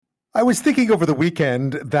I was thinking over the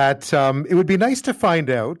weekend that it would be nice to find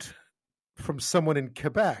out from someone in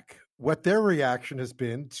Quebec what their reaction has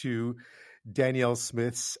been to Danielle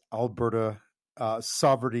Smith's Alberta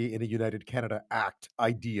Sovereignty in a United Canada Act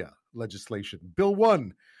idea legislation. Bill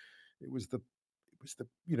 1. It was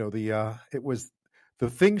the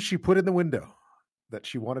thing she put in the window that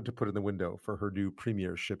she wanted to put in the window for her new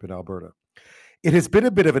premiership in Alberta. It has been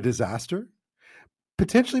a bit of a disaster,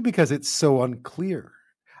 potentially because it's so unclear.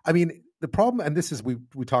 I mean, the problem, and this is, we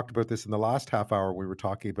talked about this in the last half hour, we were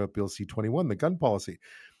talking about Bill C-21, the gun policy.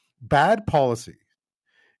 Bad policy,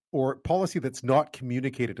 or policy that's not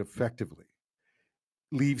communicated effectively,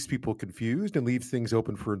 leaves people confused and leaves things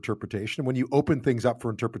open for interpretation. And when you open things up for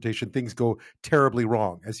interpretation, things go terribly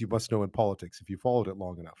wrong, as you must know in politics if you followed it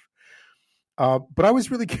long enough. But I was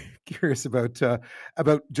really curious about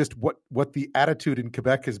just what the attitude in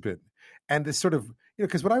Quebec has been, and this sort of,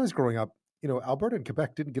 because when I was growing up, Alberta and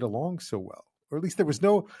Quebec didn't get along so well, or at least there was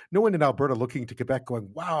no one in Alberta looking to Quebec going,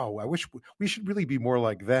 "Wow, I wish we should really be more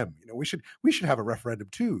like them. We should have a referendum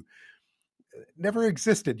too." Never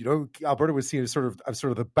existed. Alberta was seen as sort of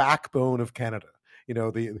the backbone of Canada.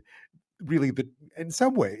 In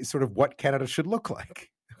some ways, sort of what Canada should look like,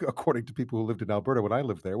 according to people who lived in Alberta when I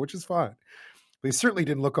lived there, which is fine. They certainly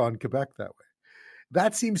didn't look on Quebec that way.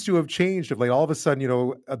 That seems to have changed of late. All of a sudden,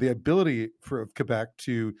 the ability for Quebec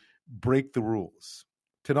to break the rules,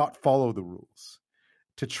 to not follow the rules,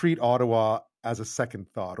 to treat Ottawa as a second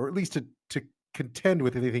thought, or at least to contend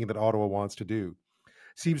with anything that Ottawa wants to do,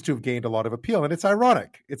 seems to have gained a lot of appeal. And it's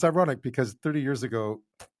ironic. It's ironic because 30 years ago,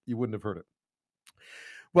 you wouldn't have heard it.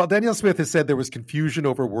 Well, Danielle Smith has said there was confusion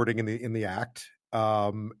over wording in the act.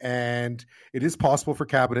 And it is possible for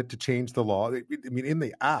Cabinet to change the law. In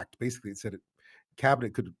the act, basically, it said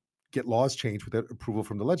Cabinet could get laws changed without approval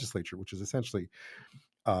from the legislature, which is essentially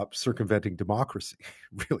circumventing democracy.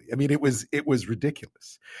 Really, it was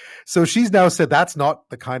ridiculous. So she's now said that's not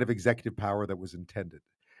the kind of executive power that was intended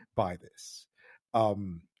by this.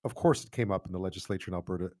 Of course, it came up in the legislature in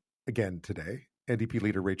Alberta again today. NDP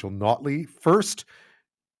leader Rachel Notley first,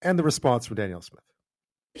 and the response from Danielle Smith.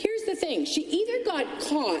 Here's the thing. She either got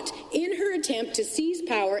caught in her attempt to seize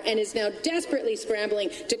power and is now desperately scrambling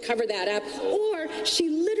to cover that up, or she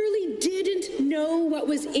literally didn't know what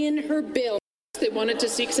was in her bill. They wanted to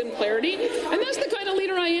seek some clarity, and that's the kind of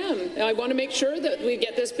leader I am. I want to make sure that we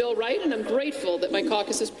get this bill right, and I'm grateful that my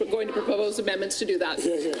caucus is going to propose amendments to do that.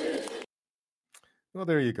 Well,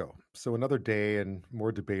 there you go. So another day and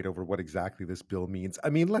more debate over what exactly this bill means.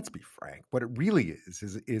 Let's be frank. What it really is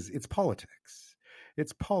it's politics.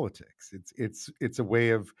 It's politics. It's a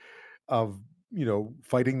way of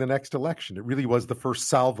fighting the next election. It really was the first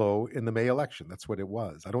salvo in the May election. That's what it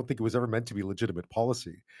was. I don't think it was ever meant to be legitimate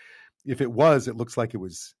policy. If it was, it looks like it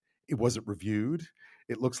wasn't reviewed.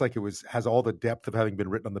 It looks like has all the depth of having been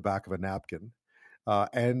written on the back of a napkin.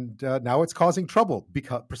 And now it's causing trouble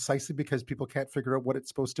precisely because people can't figure out what it's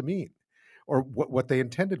supposed to mean or what they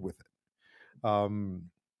intended with it.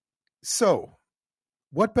 So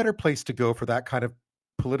what better place to go for that kind of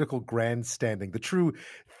political grandstanding, the true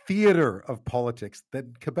theater of politics,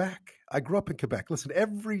 than Quebec? I grew up in Quebec. Listen,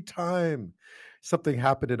 every time something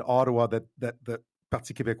happened in Ottawa that the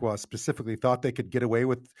Parti Québécois specifically thought they could get away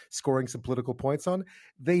with scoring some political points on,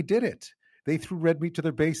 they did it. They threw red meat to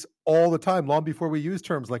their base all the time, long before we used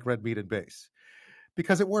terms like red meat and base,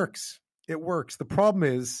 because it works. It works. The problem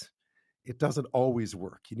is it doesn't always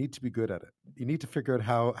work. You need to be good at it. You need to figure out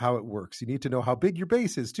how it works. You need to know how big your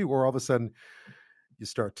base is too, or all of a sudden you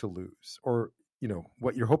start to lose, or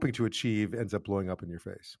what you're hoping to achieve ends up blowing up in your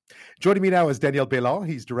face. Joining me now is Danielle Beland.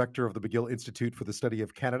 He's director of the McGill Institute for the Study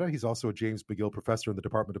of Canada. He's also a James McGill professor in the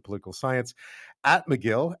Department of Political Science at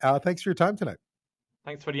McGill. Thanks for your time tonight.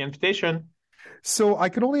 Thanks for the invitation. So I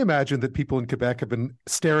can only imagine that people in Quebec have been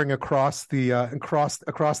staring across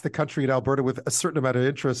the country in Alberta with a certain amount of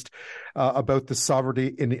interest about the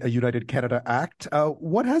Sovereignty in a United Canada Act.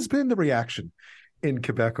 What has been the reaction in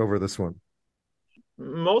Quebec over this one?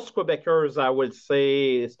 Most Quebecers, I would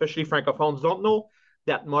say, especially Francophones, don't know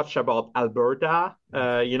that much about Alberta,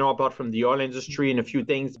 about from the oil industry and a few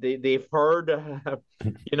things they've heard,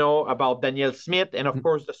 about Danielle Smith and, of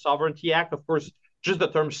course, the Sovereignty Act. Of course, just the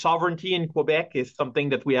term sovereignty in Quebec is something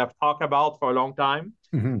that we have talked about for a long time.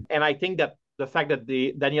 Mm-hmm. And I think that the fact that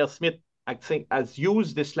Danielle Smith, I think, has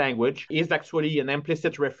used this language is actually an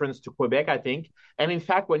implicit reference to Quebec, I think. And in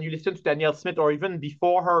fact, when you listen to Danielle Smith, or even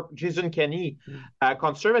before her, Jason Kenney,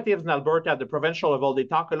 conservatives in Alberta at the provincial level, they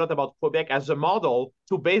talk a lot about Quebec as a model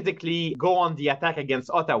to basically go on the attack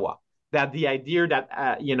against Ottawa. That the idea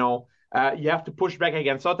that, you have to push back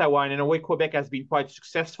against Ottawa. And in a way, Quebec has been quite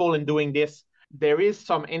successful in doing this there is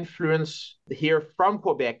some influence here from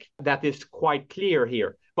Quebec that is quite clear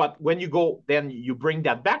here. But when you go, then you bring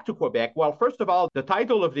that back to Quebec. Well, first of all, the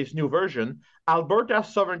title of this new version, Alberta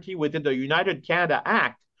Sovereignty within the United Canada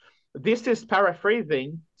Act, this is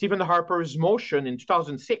paraphrasing Stephen Harper's motion in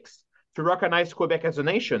 2006 to recognize Quebec as a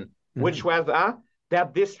nation, which was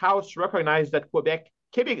that this House recognized that the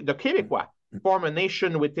Québécois, form a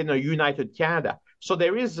nation within a united Canada. So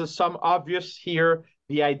there is some obvious here.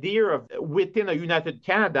 The idea of within a united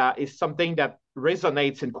Canada is something that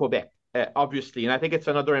resonates in Quebec, obviously. And I think it's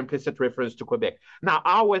another implicit reference to Quebec. Now,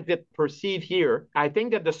 how is it perceived here? I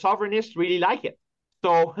think that the sovereignists really like it.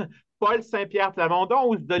 So Paul Saint-Pierre Plamondon,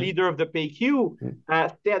 who's the leader of the PQ,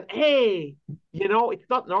 said, hey, it's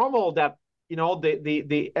not normal that,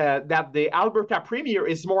 that the Alberta premier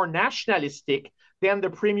is more nationalistic than the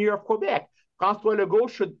premier of Quebec. François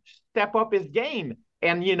Legault should step up his game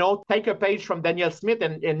and, take a page from Danielle Smith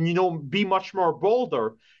and be much more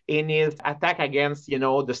bolder in his attack against,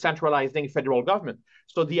 the centralizing federal government.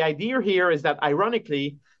 So the idea here is that,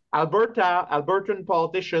 ironically, Albertan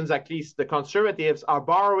politicians, at least the Conservatives, are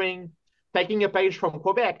taking a page from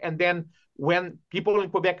Quebec. And then when people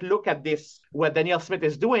in Quebec look at this, what Danielle Smith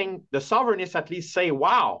is doing, the sovereignists at least say,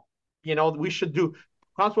 wow, François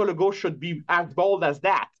Legault should be as bold as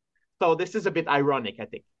that. So this is a bit ironic, I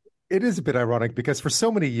think. It is a bit ironic because for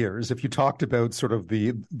so many years, if you talked about sort of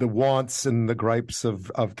the wants and the gripes of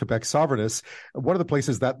Quebec sovereignists, one of the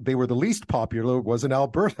places that they were the least popular was in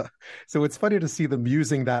Alberta. So it's funny to see them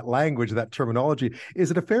using that language, that terminology. Is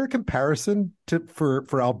it a fair comparison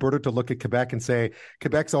for Alberta to look at Quebec and say,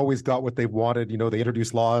 Quebec's always got what they wanted? They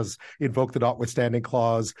introduce laws, invoke the notwithstanding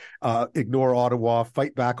clause, ignore Ottawa,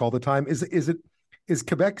 fight back all the time. Is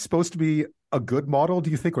Quebec supposed to be a good model, do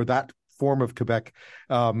you think, or that form of Quebec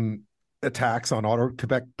attacks on Ottawa,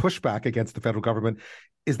 Quebec pushback against the federal government,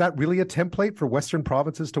 is that really a template for Western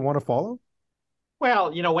provinces to want to follow?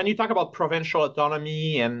 Well, when you talk about provincial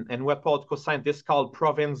autonomy and what political scientists call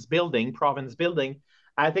province building,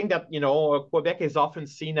 I think that, Quebec is often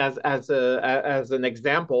seen as an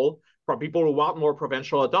example for people who want more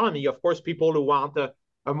provincial autonomy. Of course, people who want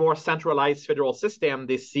a more centralized federal system,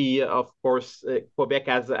 they see, of course, Quebec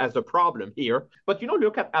as a problem here. But,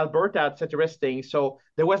 look at Alberta, it's interesting. So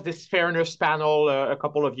there was this fairness panel a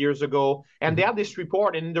couple of years ago, and they had this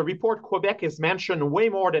report. And in the report, Quebec is mentioned way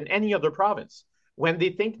more than any other province when they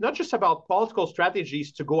think not just about political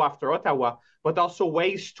strategies to go after Ottawa, but also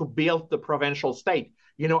ways to build the provincial state.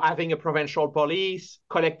 Having a provincial police,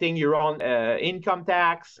 collecting your own income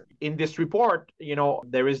tax. In this report,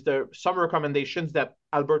 there is some recommendations that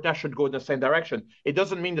Alberta should go in the same direction. It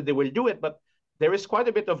doesn't mean that they will do it, but there is quite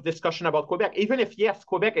a bit of discussion about Quebec, even if, yes,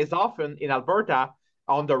 Quebec is often in Alberta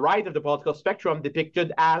on the right of the political spectrum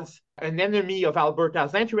depicted as an enemy of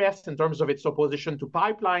Alberta's interests in terms of its opposition to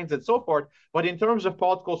pipelines and so forth. But in terms of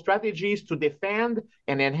political strategies to defend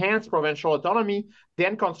and enhance provincial autonomy,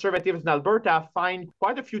 then Conservatives in Alberta find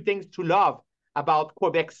quite a few things to love about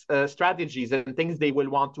Quebec's strategies and things they will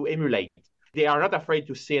want to emulate. They are not afraid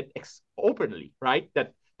to say it openly, right?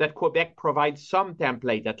 That Quebec provides some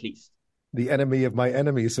template at least. The enemy of my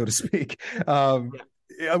enemy, so to speak.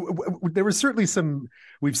 There was certainly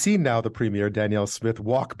we've seen now the Premier, Danielle Smith,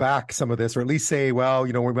 walk back some of this, or at least say, well,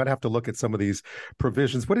 we might have to look at some of these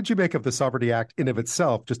provisions. What did you make of the Sovereignty Act in of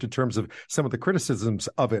itself, just in terms of some of the criticisms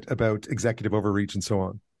of it about executive overreach and so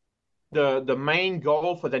on? The main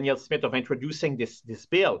goal for Danielle Smith of introducing this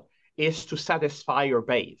bill is to satisfy your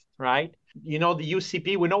base, right? The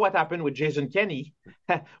UCP, we know what happened with Jason Kenney.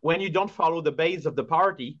 When you don't follow the base of the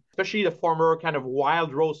party, especially the former kind of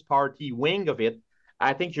Wild Rose Party wing of it,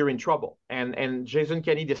 I think you're in trouble. And Jason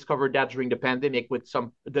Kenney discovered that during the pandemic with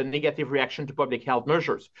the negative reaction to public health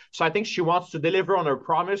measures. So I think she wants to deliver on her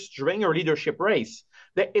promise during her leadership race.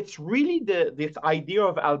 It's really this idea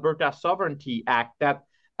of Alberta Sovereignty Act that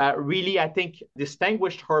really, I think,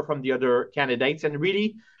 distinguished her from the other candidates. And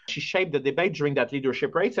really, she shaped the debate during that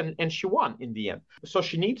leadership race, and she won in the end. So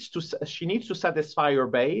she needs to satisfy her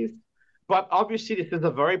base. But obviously, this is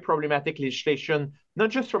a very problematic legislation,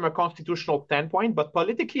 not just from a constitutional standpoint, but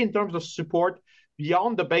politically in terms of support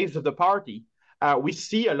beyond the base of the party. We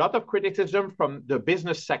see a lot of criticism from the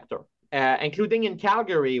business sector, including in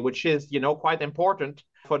Calgary, which is, quite important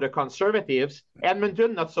for the Conservatives.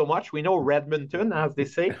 Edmonton, not so much. We know Redmonton, as they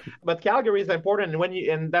say. But Calgary is important.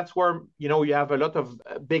 And that's where, you have a lot of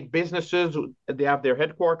big businesses. They have their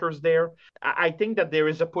headquarters there. I think that there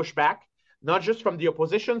is a pushback, not just from the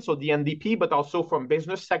opposition, so the NDP, but also from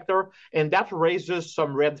business sector. And that raises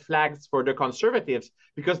some red flags for the Conservatives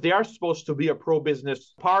because they are supposed to be a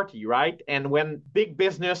pro-business party, right? And when big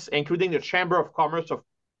business, including the Chamber of Commerce of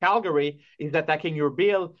Calgary is attacking your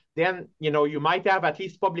bill, then, you might have at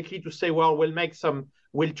least publicly to say, well,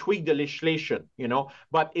 we'll tweak the legislation,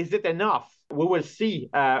 But is it enough? We will see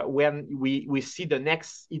when we see the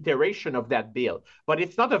next iteration of that bill. But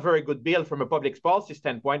it's not a very good bill from a public policy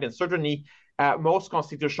standpoint, and certainly most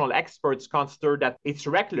constitutional experts consider that it's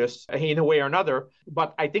reckless in a way or another.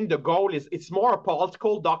 But I think the goal is it's more a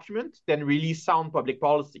political document than really sound public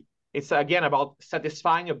policy. It's, again, about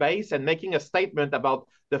satisfying a base and making a statement about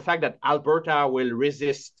the fact that Alberta will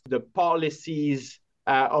resist the policies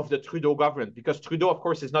of the Trudeau government, because Trudeau, of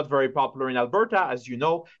course, is not very popular in Alberta, as you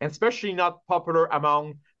know, and especially not popular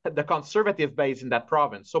among the conservative base in that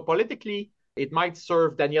province. So politically, it might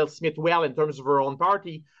serve Danielle Smith well in terms of her own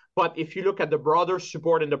party. But if you look at the broader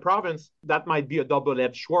support in the province, that might be a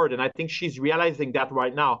double-edged sword. And I think she's realizing that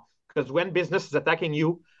right now, because when business is attacking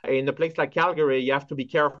you in a place like Calgary, you have to be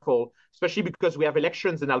careful, especially because we have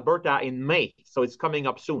elections in Alberta in May. So it's coming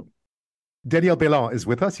up soon. Danielle Beland is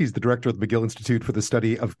with us. He's the director of the McGill Institute for the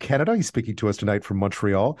Study of Canada. He's speaking to us tonight from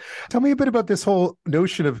Montreal. Tell me a bit about this whole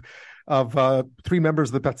notion of three members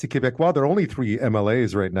of the Parti Québécois. There are only three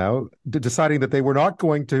MLAs right now, deciding that they were not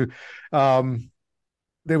going to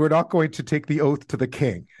take the oath to the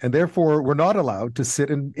king, and therefore were not allowed to sit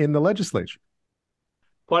in the legislature.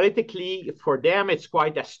 Politically, for them, it's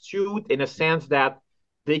quite astute in a sense that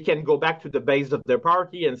they can go back to the base of their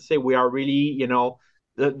party and say, we are really,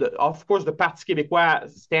 of course, the Parti Québécois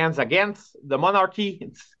stands against the monarchy.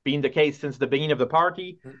 It's been the case since the beginning of the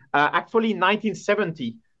party. Actually, in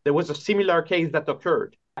 1970, there was a similar case that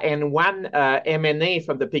occurred. And one MNA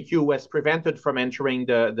from the PQ was prevented from entering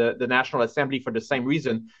the National Assembly for the same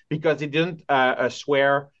reason, because he didn't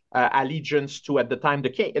swear allegiance to, at the time,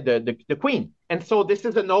 the Queen. And so this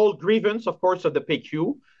is an old grievance, of course, of the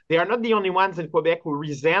PQ. They are not the only ones in Quebec who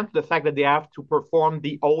resent the fact that they have to perform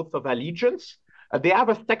the oath of allegiance. They have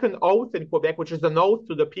a second oath in Quebec, which is an oath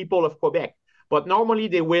to the people of Quebec. But normally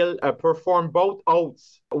they will perform both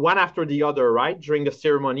oaths, one after the other, right, during the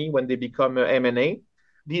ceremony when they become MNA.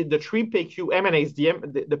 The three PQ MNAs,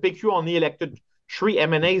 the PQ only elected three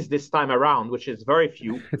MNAs this time around, which is very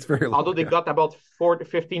few. It's very low, although they got about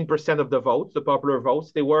 15% of the votes, the popular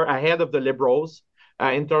votes. They were ahead of the Liberals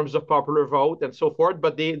in terms of popular vote and so forth.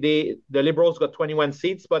 But the Liberals got 21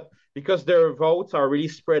 seats. But because their votes are really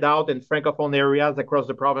spread out in Francophone areas across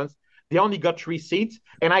the province, they only got 3 seats.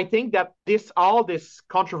 And I think that all this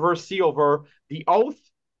controversy over the oath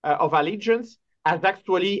of allegiance has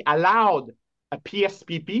actually allowed a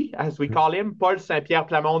PSPP, as we call him, Paul Saint-Pierre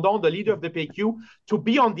Plamondon, the leader of the PQ, to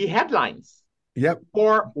be on the headlines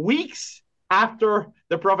for weeks after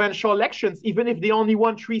the provincial elections, even if they only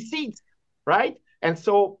won 3 seats, right? And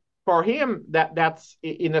so for him, that's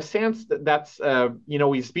in a sense,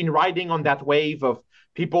 he's been riding on that wave of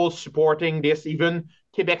people supporting this. Even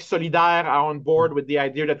Québec Solidaire are on board with the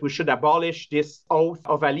idea that we should abolish this oath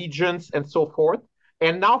of allegiance and so forth.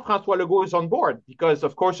 And now François Legault is on board because,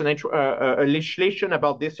 of course, a legislation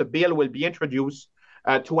about this, a bill will be introduced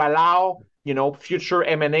to allow, future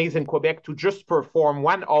MNAs in Quebec to just perform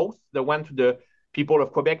one oath, the one to the people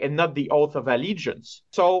of Quebec, and not the oath of allegiance.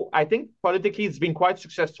 So I think politically it's been quite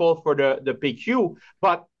successful for the PQ,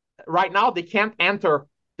 but right now they can't enter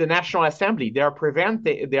the National Assembly. They are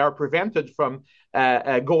prevented from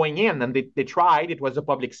going in, and they tried. It was a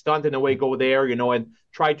public stunt in a way, go there, and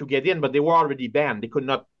try to get in, but they were already banned. They could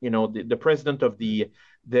not, the president of the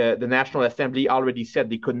National Assembly already said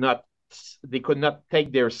they could not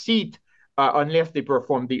take their seat unless they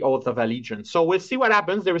perform the oath of allegiance. So we'll see what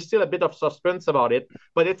happens. There is still a bit of suspense about it,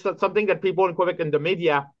 but it's something that people in Quebec and the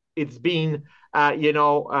media, it's been,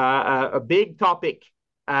 a big topic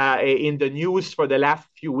in the news for the last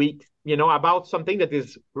few weeks, about something that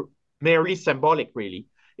is merely symbolic, really.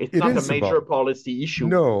 It's not a major policy issue.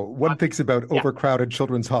 No, one thinks about overcrowded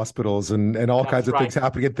children's hospitals and all kinds of things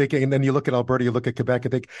happening and then you look at Alberta, you look at Quebec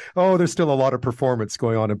and think, oh, there's still a lot of performance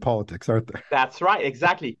going on in politics, aren't there? That's right,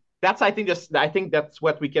 exactly. I think that's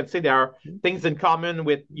what we can say. There are things in common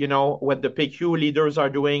with, what the PQ leaders are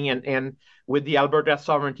doing and with the Alberta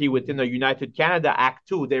Sovereignty within the United Canada Act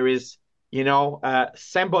too. There is,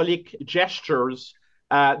 symbolic gestures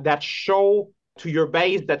that show to your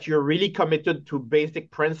base that you're really committed to basic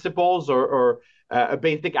principles or a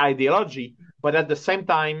basic ideology. But at the same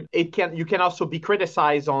time, you can also be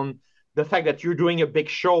criticized on the fact that you're doing a big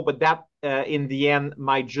show, but that in the end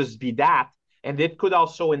might just be that. And it could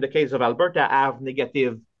also, in the case of Alberta, have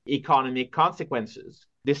negative economic consequences.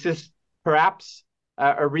 This is perhaps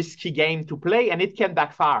a risky game to play, and it can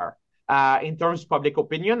backfire. In terms of public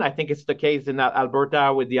opinion, I think it's the case in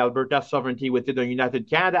Alberta with the Alberta Sovereignty within the United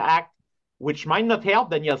Canada Act. which might not help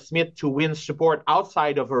Danielle Smith to win support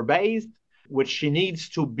outside of her base, which she needs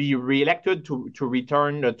to be reelected to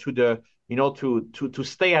return to the, to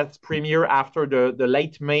stay as premier after the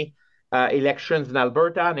late May elections in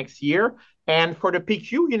Alberta next year. And for the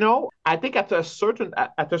PQ, I think at a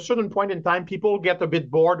certain point in time, people get a bit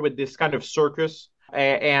bored with this kind of circus,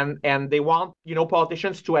 and they want,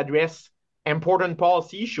 politicians to address important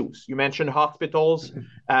policy issues. You mentioned hospitals,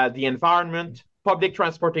 the environment, public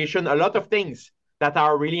transportation, a lot of things that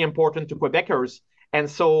are really important to Quebecers. And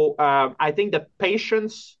so I think that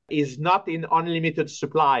patience is not in unlimited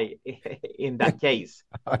supply in that case.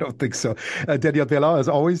 I don't think so. Danielle Beland, as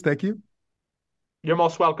always, thank you. You're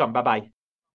most welcome. Bye-bye.